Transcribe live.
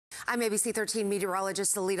I'm ABC 13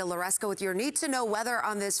 meteorologist Alita Loresco with your need-to-know weather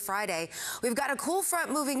on this Friday. We've got a cool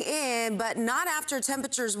front moving in, but not after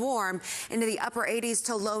temperatures warm into the upper 80s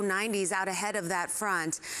to low 90s out ahead of that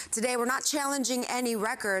front. Today, we're not challenging any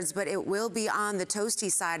records, but it will be on the toasty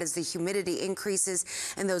side as the humidity increases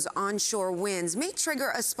and those onshore winds may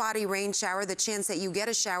trigger a spotty rain shower. The chance that you get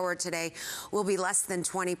a shower today will be less than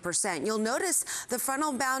 20%. You'll notice the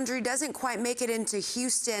frontal boundary doesn't quite make it into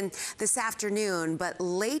Houston this afternoon, but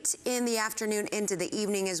late in the afternoon into the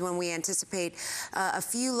evening is when we anticipate a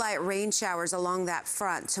few light rain showers along that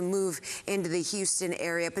front to move into the Houston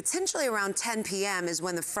area. Potentially around 10 p.m. is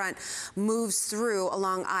when the front moves through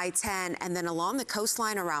along I-10, and then along the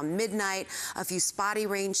coastline around midnight, a few spotty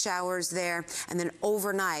rain showers there, and then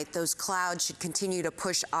overnight those clouds should continue to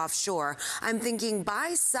push offshore. I'm thinking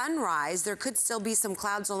by sunrise there could still be some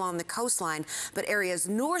clouds along the coastline, but areas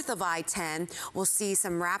north of I-10 will see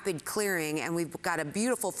some rapid clearing, and we've got a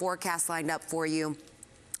beautiful forecast lined up for you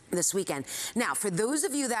this weekend. Now, for those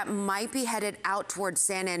of you that might be headed out towards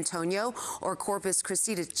San Antonio or Corpus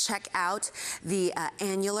Christi to check out the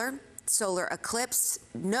annular solar eclipse,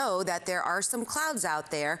 know that there are some clouds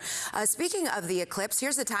out there. Speaking of the eclipse,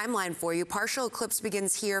 here's the timeline for you. Partial eclipse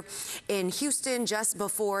begins here in Houston just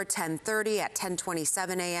before 10:30 at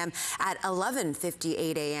 10:27 a.m. At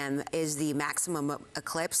 11:58 a.m. is the maximum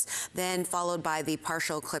eclipse, then followed by the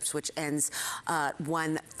partial eclipse, which ends at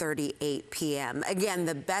 1:38 p.m. Again,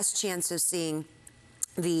 the best chance of seeing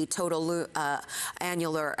the total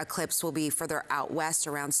annular eclipse will be further out west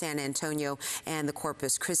around San Antonio and the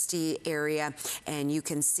Corpus Christi area. And you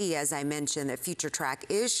can see, as I mentioned, that Future Track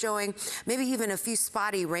is showing maybe even a few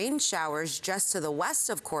spotty rain showers just to the west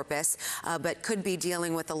of Corpus, but could be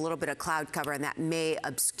dealing with a little bit of cloud cover, and that may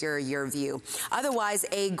obscure your view. Otherwise,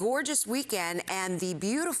 a gorgeous weekend, and the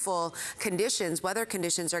beautiful conditions, weather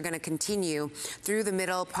conditions, are going to continue through the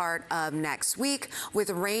middle part of next week, with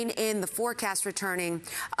rain in the forecast returning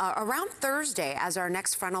around Thursday as our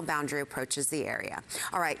next frontal boundary approaches the area.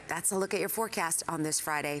 All right, that's a look at your forecast on this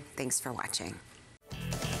Friday. Thanks for watching.